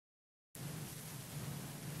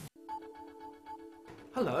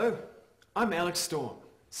Hello, I'm Alex Storm,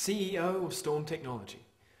 CEO of Storm Technology.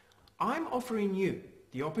 I'm offering you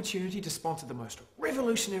the opportunity to sponsor the most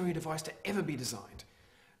revolutionary device to ever be designed.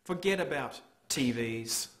 Forget about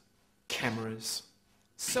TVs, cameras,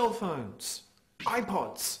 cell phones,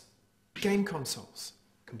 iPods, game consoles,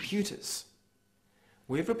 computers.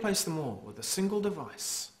 We've replaced them all with a single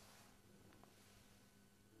device.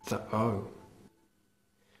 The O.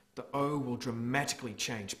 The O will dramatically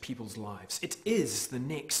change people's lives. It is the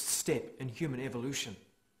next step in human evolution.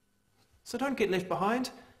 So don't get left behind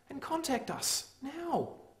and contact us now.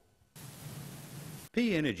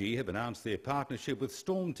 P Energy have announced their partnership with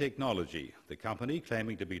Storm Technology, the company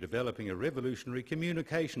claiming to be developing a revolutionary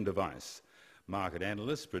communication device. Market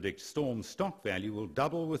analysts predict Storm's stock value will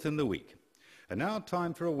double within the week. And now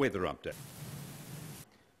time for a weather update.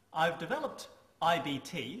 I've developed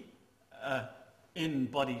IBT,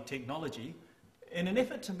 in-body technology, in an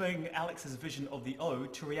effort to bring Alex's vision of the O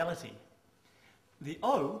to reality. The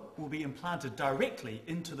O will be implanted directly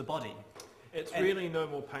into the body. It's really no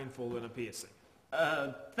more painful than a piercing.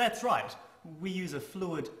 That's right. We use a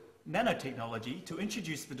fluid nanotechnology to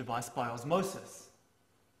introduce the device by osmosis.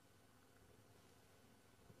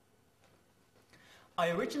 I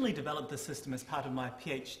originally developed this system as part of my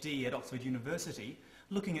PhD at Oxford University,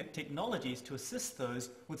 looking at technologies to assist those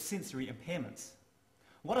with sensory impairments.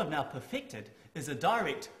 What I've now perfected is a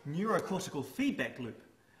direct neurocortical feedback loop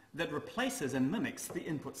that replaces and mimics the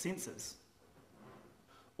input sensors.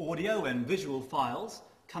 Audio and visual files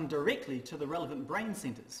come directly to the relevant brain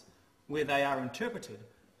centers, where they are interpreted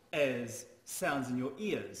as sounds in your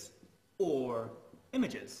ears or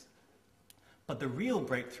images. But the real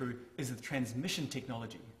breakthrough is the transmission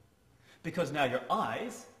technology, because now your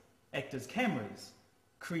eyes act as cameras,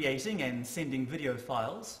 creating and sending video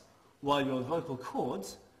files, while your vocal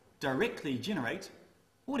cords directly generate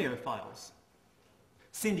audio files.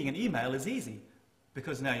 Sending an email is easy,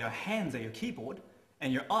 because now your hands are your keyboard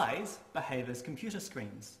and your eyes behave as computer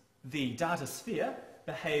screens. The data sphere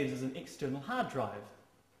behaves as an external hard drive.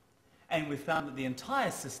 And we've found that the entire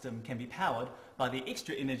system can be powered by the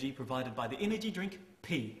extra energy provided by the energy drink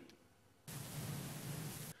P.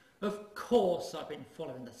 Of course I've been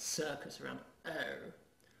following the circus around O.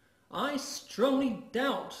 I strongly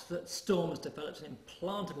doubt that Storm has developed an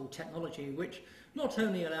implantable technology which not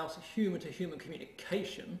only allows human-to-human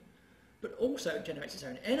communication, but also generates its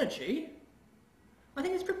own energy. I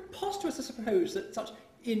think it's preposterous to suppose that such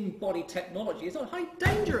in-body technology is not highly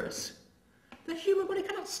dangerous. The human body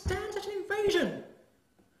cannot stand such an invasion.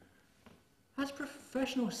 As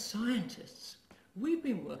professional scientists, we've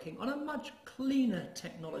been working on a much cleaner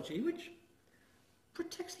technology which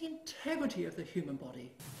protects the integrity of the human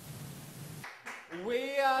body.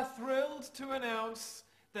 We are thrilled to announce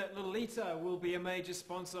that Lolita will be a major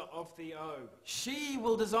sponsor of the O. She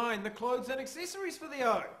will design the clothes and accessories for the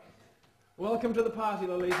O. Welcome to the party,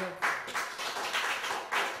 Lolita.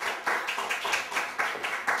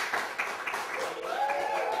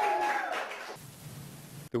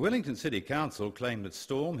 The Wellington City Council claim that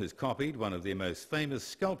Storm has copied one of their most famous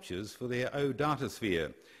sculptures for their O data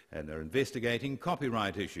sphere, and they're investigating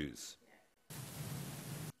copyright issues.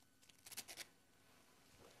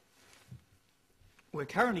 We're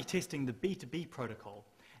currently testing the B2B protocol.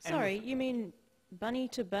 Sorry, you mean bunny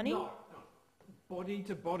to bunny? No. Body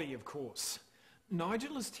to body, of course.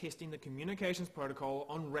 Nigel is testing the communications protocol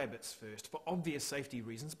on rabbits first for obvious safety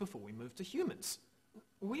reasons before we move to humans.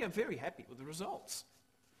 We are very happy with the results.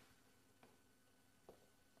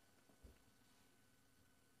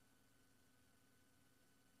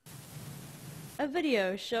 A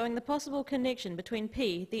video showing the possible connection between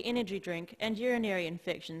P, the energy drink, and urinary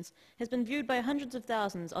infections has been viewed by hundreds of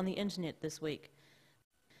thousands on the internet this week.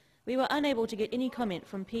 We were unable to get any comment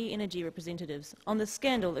from P Energy representatives on the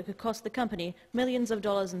scandal that could cost the company millions of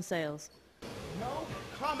dollars in sales. No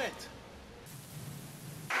comment.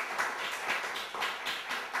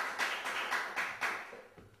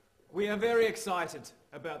 We are very excited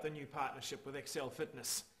about the new partnership with Excel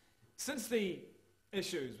Fitness. Since the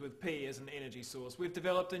issues with P as an energy source, we've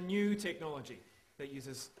developed a new technology that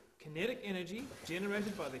uses kinetic energy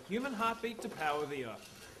generated by the human heartbeat to power the O.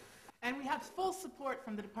 And we have full support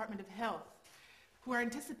from the Department of Health, who are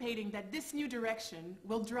anticipating that this new direction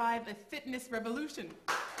will drive a fitness revolution.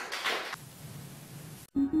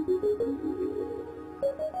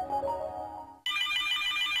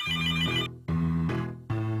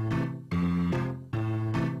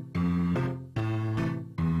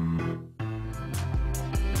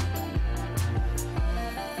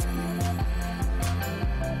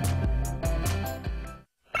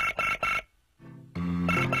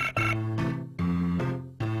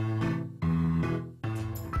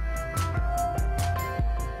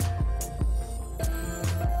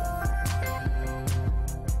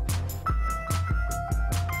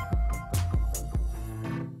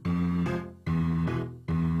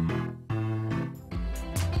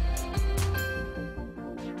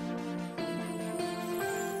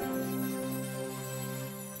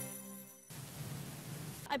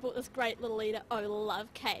 bought this great little Eater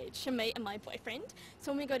love cage for me and my boyfriend.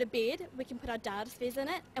 So when we go to bed, we can put our data spheres in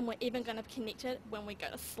it, and we're even going to connect it when we go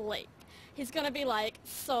to sleep. He's going to be like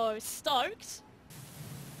so stoked.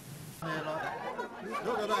 Look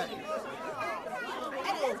at that.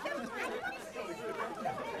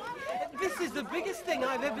 This is the biggest thing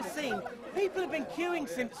I've ever seen. People have been queuing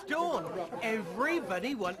since dawn.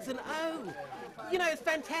 Everybody wants an O. You know, it's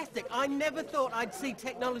fantastic. I never thought I'd see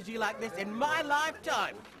technology like this in my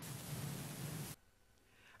lifetime.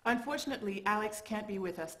 Unfortunately, Alex can't be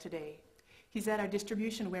with us today. He's at our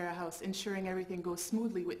distribution warehouse ensuring everything goes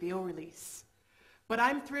smoothly with the O release. But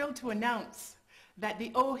I'm thrilled to announce that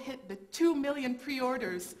the O hit the 2 million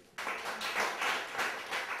pre-orders.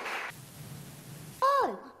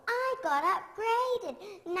 Oh, I got upgraded.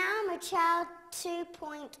 Now I'm a child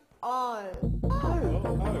 2.0. O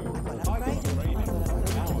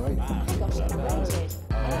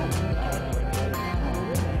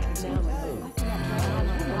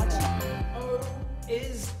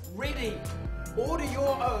is ready. Order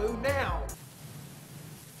your O now.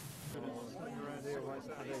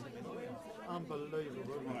 Unbelievable.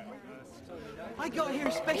 I got here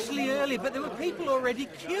especially early, but there were people already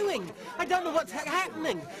queuing. I don't know what's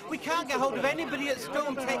happening. We can't get hold of anybody at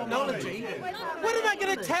Storm Technology. What am I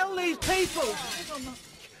going to tell these people?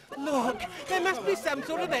 Look, there must be some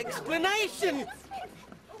sort of explanation.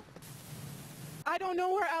 I don't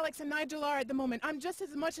know where Alex and Nigel are at the moment. I'm just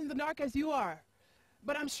as much in the dark as you are.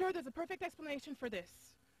 But I'm sure there's a perfect explanation for this.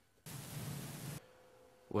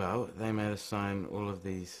 Well, they made us sign all of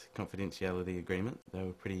these confidentiality agreements. They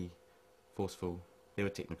were pretty forceful. There were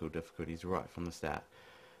technical difficulties right from the start.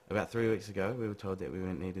 About 3 weeks ago, we were told that we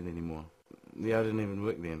weren't needed anymore. The O didn't even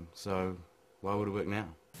work then, so why would it work now?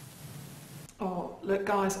 Oh, look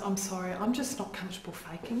guys, I'm sorry. I'm just not comfortable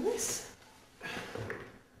faking this.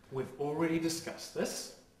 We've already discussed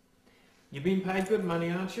this. You've been paid good money,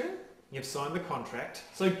 aren't you? You've signed the contract,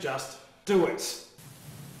 so just do it.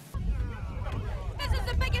 This is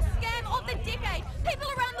the biggest scam of the decade. People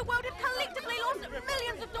around the world have collectively lost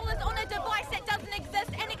millions of dollars on a device that doesn't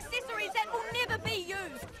exist and accessories that will never be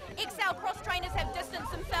used. XL cross trainers have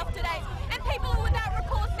distanced themselves today, and people are without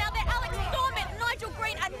recourse now that Alex Storm and Nigel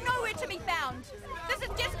Green are nowhere to be found. This is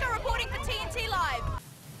Jessica reporting for TNT Live.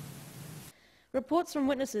 Reports from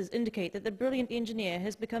witnesses indicate that the brilliant engineer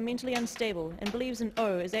has become mentally unstable and believes an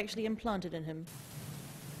O is actually implanted in him.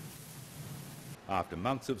 After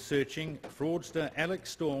months of searching, fraudster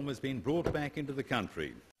Alex Storm has been brought back into the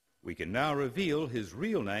country. We can now reveal his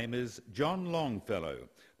real name is John Longfellow,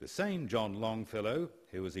 the same John Longfellow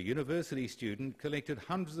who as a university student collected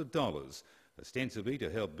hundreds of dollars, ostensibly to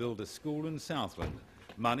help build a school in Southland,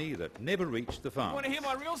 money that never reached the farm. Want to hear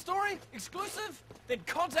my real story? Exclusive? Then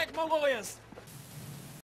contact my lawyers.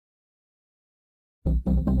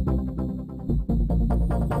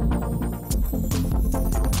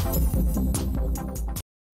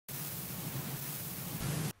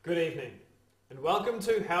 Good evening, and welcome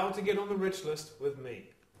to How to Get on the Rich List with me,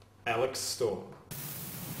 Alex Storm.